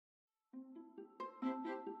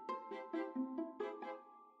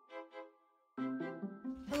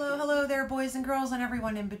Hello, hello there, boys and girls and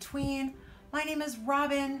everyone in between. My name is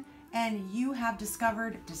Robyn, and you have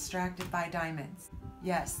discovered Distracted by Diamonds.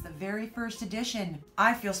 Yes, the very first edition.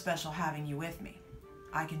 I feel special having you with me.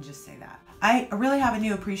 I can just say that. I really have a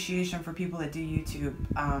new appreciation for people that do YouTube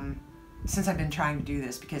since I've been trying to do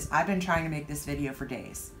this, because I've been trying to make this video for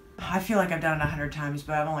days. I feel like I've done it 100 times,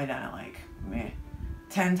 but I've only done it like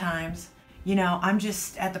 10 times. You know, I'm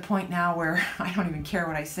just at the point now where I don't even care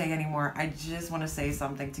what I say anymore. I just want to say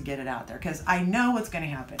something to get it out there, because I know what's going to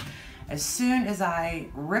happen. As soon as I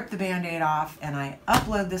rip the band-aid off and I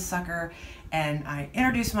upload this sucker and I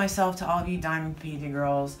introduce myself to all of you diamond painting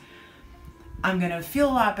girls, I'm going to feel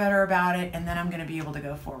a lot better about it, and then I'm going to be able to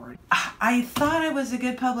go forward. I thought I was a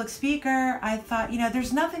good public speaker. I thought, you know,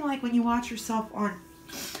 there's nothing like when you watch yourself on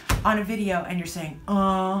a video and you're saying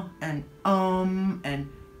and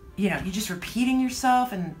you know, you're just repeating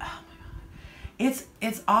yourself, and oh my God,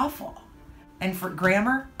 it's awful. And for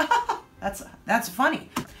grammar, that's funny.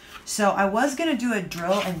 So I was gonna do a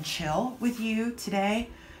drill and chill with you today,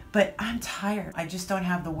 but I'm tired. I just don't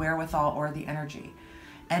have the wherewithal or the energy.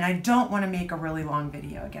 And I don't want to make a really long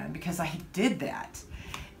video again, because I did that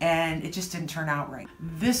and it just didn't turn out right.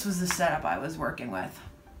 This was the setup I was working with.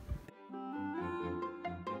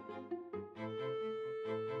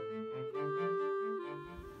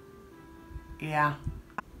 Yeah.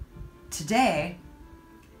 Today,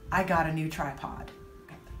 I got a new tripod.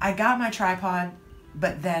 I got my tripod,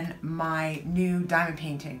 but then my new diamond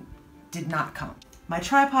painting did not come. My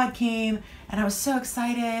tripod came and I was so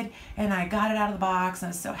excited, and I got it out of the box and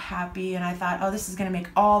I was so happy, and I thought, oh, this is gonna make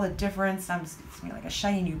all the difference. It's gonna be like a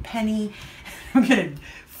shiny new penny. I'm gonna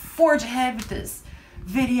forge ahead with this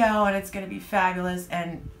video and it's gonna be fabulous.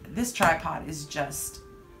 And this tripod is just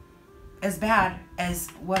as bad as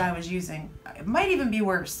what I was using. It might even be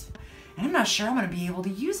worse. And I'm not sure I'm gonna be able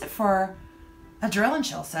to use it for a drill and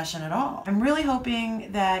chill session at all. I'm really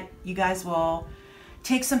hoping that you guys will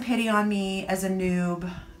take some pity on me as a noob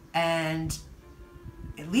and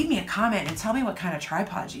leave me a comment and tell me what kind of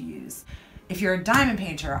tripod you use. If you're a diamond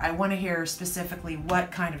painter, I wanna hear specifically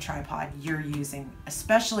what kind of tripod you're using,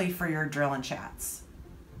 especially for your drill and chats,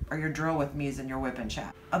 or your drill with me's and your whip and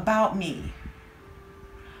chat. About me.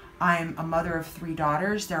 I'm a mother of 3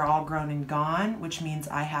 daughters. They're all grown and gone, which means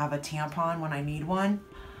I have a tampon when I need one.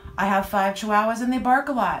 I have 5 chihuahuas and they bark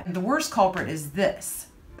a lot. And the worst culprit is this.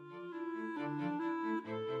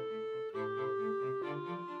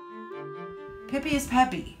 Pippi is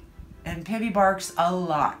peppy, and Pippi barks a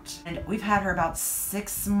lot. And we've had her about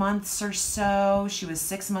 6 months or so. She was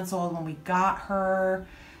 6 months old when we got her.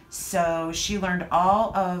 So she learned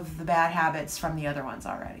all of the bad habits from the other ones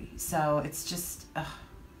already. So it's just, ugh.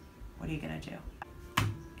 What are you gonna do?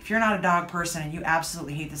 If you're not a dog person and you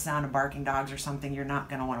absolutely hate the sound of barking dogs or something, you're not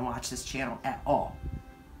gonna wanna watch this channel at all.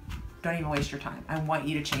 Don't even waste your time. I want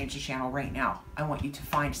you to change the channel right now. I want you to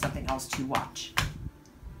find something else to watch.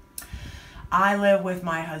 I live with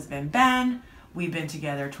my husband, Ben. We've been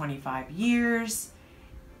together 25 years.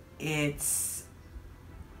 It's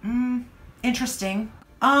interesting.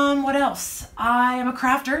 What else? I am a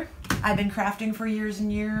crafter. I've been crafting for years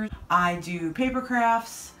and years. I do paper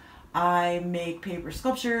crafts. I make paper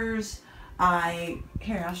sculptures.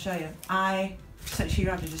 Here, I'll show you. So you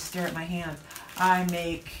don't have to just stare at my hands. I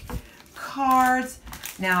make cards.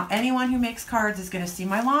 Now, anyone who makes cards is gonna see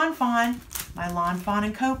my lawn fawn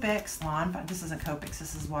and Copics. This isn't Copics,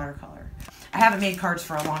 this is watercolor. I haven't made cards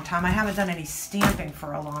for a long time. I haven't done any stamping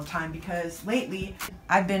for a long time because lately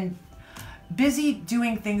I've been busy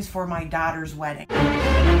doing things for my daughter's wedding.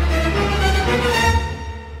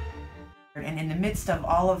 And in the midst of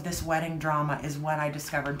all of this wedding drama is when I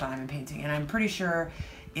discovered diamond painting. And I'm pretty sure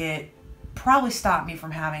it probably stopped me from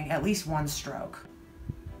having at least 1 stroke.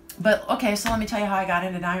 But okay, so let me tell you how I got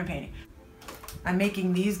into diamond painting. I'm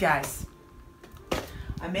making these guys.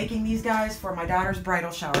 I'm making these guys for my daughter's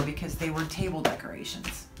bridal shower because they were table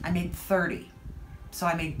decorations. I made 30. So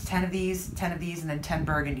I made 10 of these, and then 10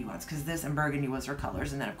 burgundy ones, because this and burgundy was her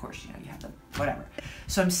colors. And then of course, you know, you have the whatever.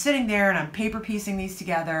 So I'm sitting there and I'm paper piecing these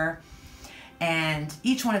together. And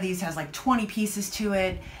each one of these has like 20 pieces to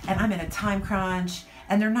it, and I'm in a time crunch,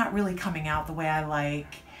 and they're not really coming out the way I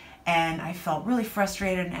like. And I felt really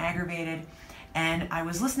frustrated and aggravated. And I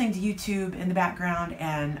was listening to YouTube in the background,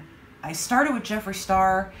 and I started with Jeffree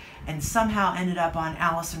Star and somehow ended up on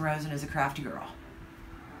Allison Rosen as a crafty girl.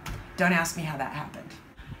 Don't ask me how that happened.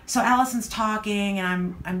 So Allison's talking,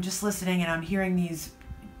 and I'm just listening, and I'm hearing these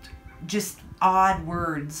just odd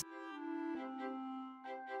words.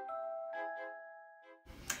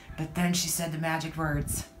 But then she said the magic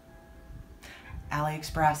words.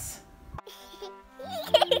 AliExpress.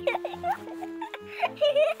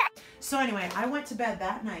 So anyway, I went to bed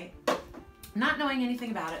that night, not knowing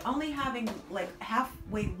anything about it, only having like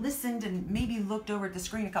halfway listened and maybe looked over at the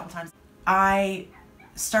screen a couple times. I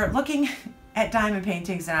start looking at diamond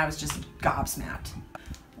paintings and I was just gobsmacked.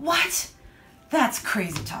 What? That's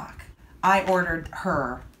crazy talk. I ordered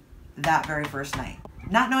her that very first night,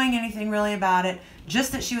 not knowing anything really about it,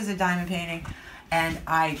 just that she was a diamond painting. And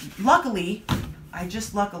I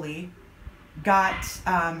just luckily got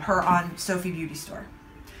her on Sophie Beauty Store.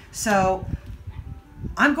 So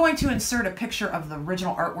I'm going to insert a picture of the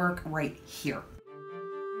original artwork right here.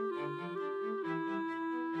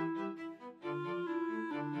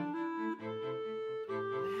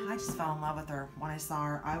 I just fell in love with her when I saw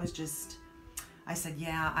her. I said,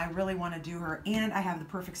 yeah, I really want to do her, and I have the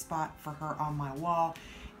perfect spot for her on my wall.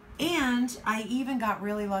 And I even got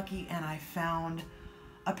really lucky and I found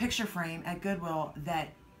a picture frame at Goodwill that,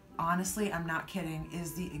 honestly, I'm not kidding,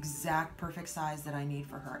 is the exact perfect size that I need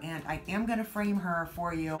for her. And I am going to frame her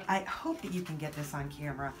for you. I hope that you can get this on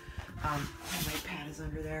camera. My pad is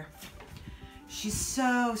under there. She's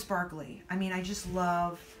so sparkly. I mean, I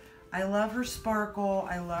love her sparkle.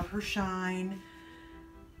 I love her shine.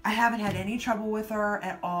 I haven't had any trouble with her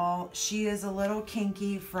at all. She is a little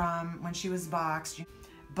kinky from when she was boxed,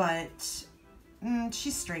 but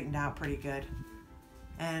she's straightened out pretty good.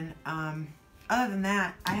 And other than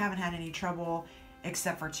that, I haven't had any trouble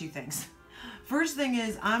except for two things. First thing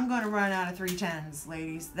is, I'm going to run out of 310s,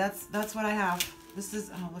 ladies. That's what I have. This is,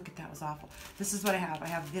 oh, look at that, was awful. This is what I have. I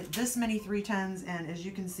have this many 310s, and as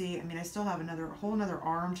you can see, I mean, I still have a whole another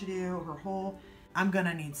arm to do. I'm going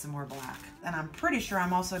to need some more black. And I'm pretty sure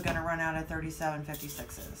I'm also going to run out of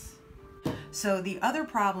 3756s. So the other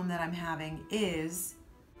problem that I'm having is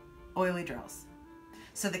oily drills.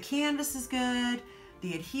 So the canvas is good.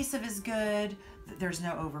 The adhesive is good. There's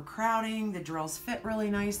no overcrowding. The drills fit really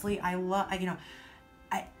nicely.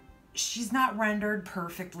 She's not rendered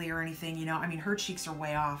perfectly or anything, you know. I mean, her cheeks are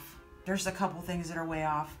way off. There's a couple things that are way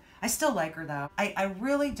off. I still like her though. I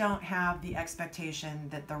really don't have the expectation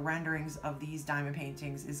that the renderings of these diamond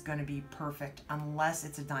paintings is going to be perfect unless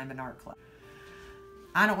it's a Diamond Art Club.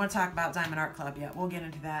 I don't want to talk about Diamond Art Club yet. We'll get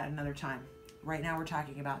into that another time. Right now we're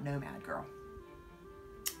talking about Nomad Girl.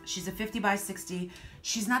 She's a 50 by 60.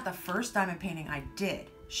 She's not the first diamond painting I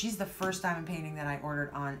did. She's the first diamond painting that I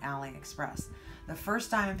ordered on AliExpress. The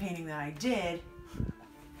first diamond painting that I did,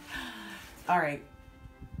 all right.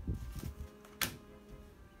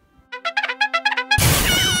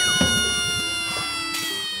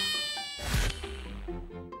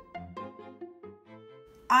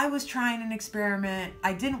 I was trying an experiment.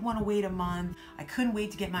 I didn't want to wait a month. I couldn't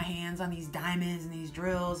wait to get my hands on these diamonds and these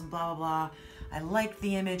drills and blah, blah, blah. I liked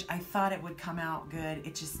the image. I thought it would come out good.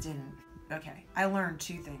 It just didn't. Okay, I learned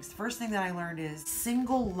two things. The first thing that I learned is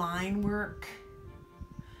single line work,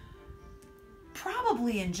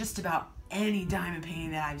 probably in just about any diamond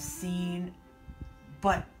painting that I've seen,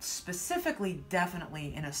 but specifically,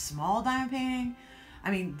 definitely in a small diamond painting.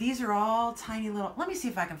 I mean, these are all tiny little, let me see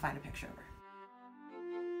if I can find a picture of her.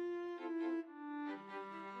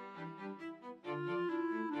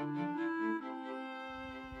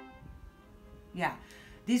 Yeah,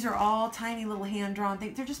 these are all tiny little hand-drawn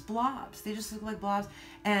things. They're just blobs. They just look like blobs.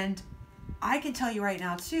 And I can tell you right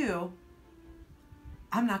now, too,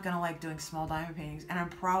 I'm not going to like doing small diamond paintings, and I'm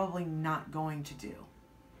probably not going to do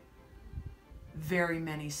very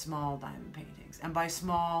many small diamond paintings. And by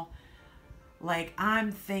small, like, I'm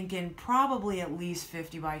thinking probably at least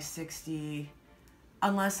 50 by 60,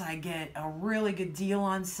 unless I get a really good deal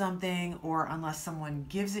on something or unless someone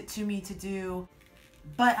gives it to me to do.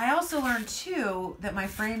 But I also learned too that my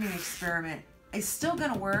framing experiment is still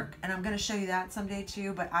going to work, and I'm going to show you that someday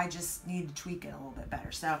too, but I just need to tweak it a little bit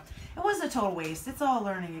better. So it wasn't a total waste. It's all a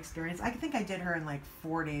learning experience. I think I did her in like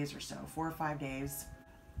 4 days or so, 4 or 5 days.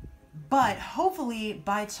 But hopefully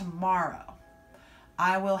by tomorrow,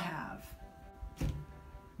 I will have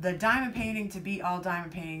the diamond painting to beat all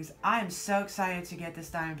diamond paintings. I am so excited to get this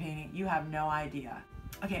diamond painting. You have no idea.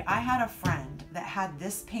 Okay, I had a friend that had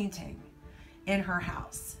this painting in her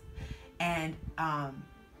house, and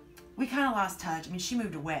we kind of lost touch. I mean, she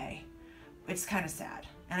moved away. It's kind of sad,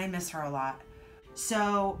 and I miss her a lot.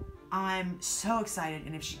 So I'm so excited,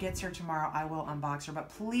 and if she gets here tomorrow, I will unbox her. But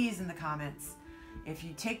please, in the comments, if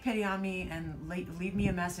you take pity on me and leave me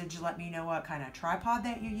a message, let me know what kind of tripod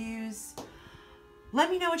that you use.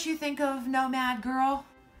 Let me know what you think of Nomad Girl.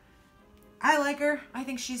 I like her. I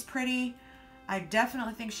think she's pretty. I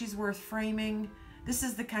definitely think she's worth framing. This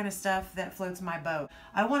is the kind of stuff that floats my boat.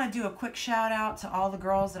 I want to do a quick shout out to all the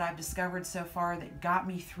girls that I've discovered so far that got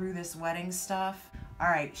me through this wedding stuff. All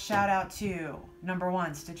right, shout out to number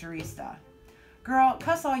 1, Stitcherista. Girl,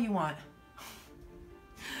 cuss all you want.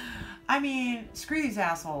 I mean, screw these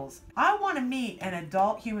assholes. I want to meet an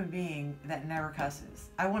adult human being that never cusses.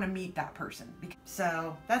 I want to meet that person.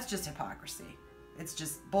 So that's just hypocrisy. It's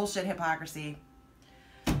just bullshit hypocrisy.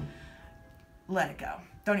 Let it go.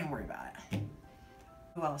 Don't even worry about it.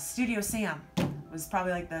 Who else? Studio Sam was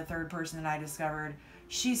probably like the third person that I discovered.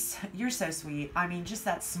 You're so sweet. I mean, just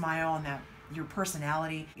that smile and your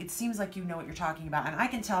personality. It seems like you know what you're talking about. And I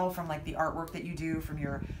can tell from like the artwork that you do, from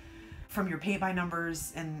your paint by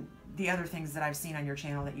numbers and the other things that I've seen on your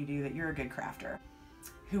channel that you do, that you're a good crafter.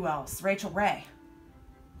 Who else? Rachel Ray.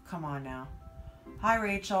 Come on now. Hi,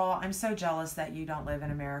 Rachel. I'm so jealous that you don't live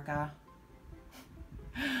in America.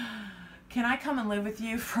 Can I come and live with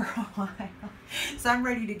you for a while? So I'm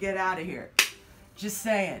ready to get out of here. Just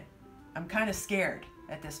saying. I'm kind of scared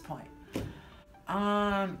at this point.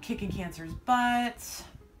 Kicking cancer's butt.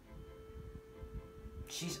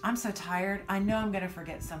 I'm so tired. I know I'm going to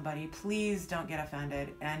forget somebody. Please don't get offended.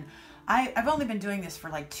 And I've only been doing this for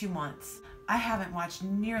like 2 months. I haven't watched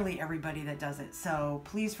nearly everybody that does it. So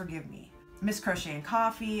please forgive me. Miss Crochet and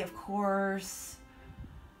Coffee, of course.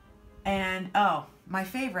 And oh, my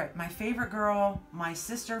favorite girl, my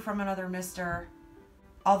sister from another mister.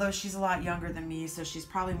 Although she's a lot younger than me, so she's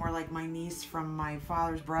probably more like my niece from my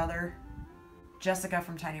father's brother. Jessica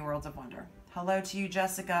from Tiny Worlds of Wonder. Hello to you,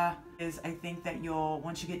 Jessica. I think that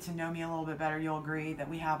once you get to know me a little bit better, you'll agree that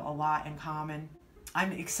we have a lot in common.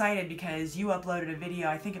 I'm excited because you uploaded a video,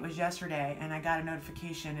 I think it was yesterday, and I got a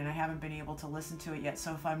notification and I haven't been able to listen to it yet.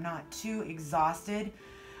 So if I'm not too exhausted,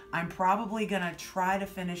 I'm probably gonna try to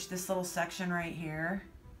finish this little section right here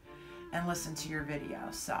and listen to your video.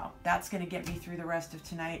 So that's gonna get me through the rest of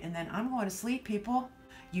tonight, and then I'm going to sleep, people.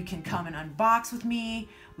 You can come and unbox with me,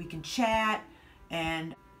 we can chat,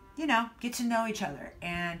 and get to know each other.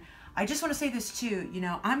 And I just want to say this too,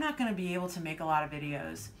 I'm not going to be able to make a lot of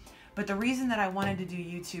videos, but the reason that I wanted to do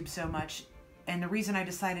YouTube so much, and the reason I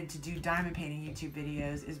decided to do diamond painting YouTube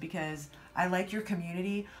videos, is because I like your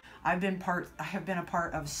community. I have been a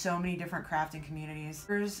part of so many different crafting communities.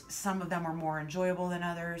 Some of them were more enjoyable than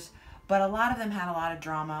others, but a lot of them had a lot of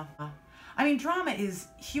drama. I mean, drama is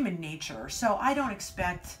human nature, so I don't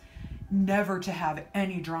expect never to have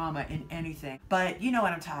any drama in anything. But you know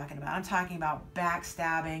what I'm talking about. I'm talking about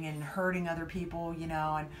backstabbing and hurting other people,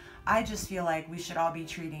 and I just feel like we should all be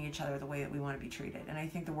treating each other the way that we want to be treated. And I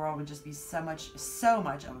think the world would just be so much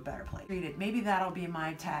of a better place. Maybe that'll be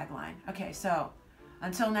my tagline. Okay, so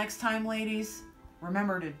until next time, ladies,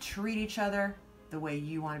 remember to treat each other the way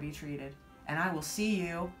you want to be treated. And I will see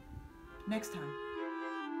you next time.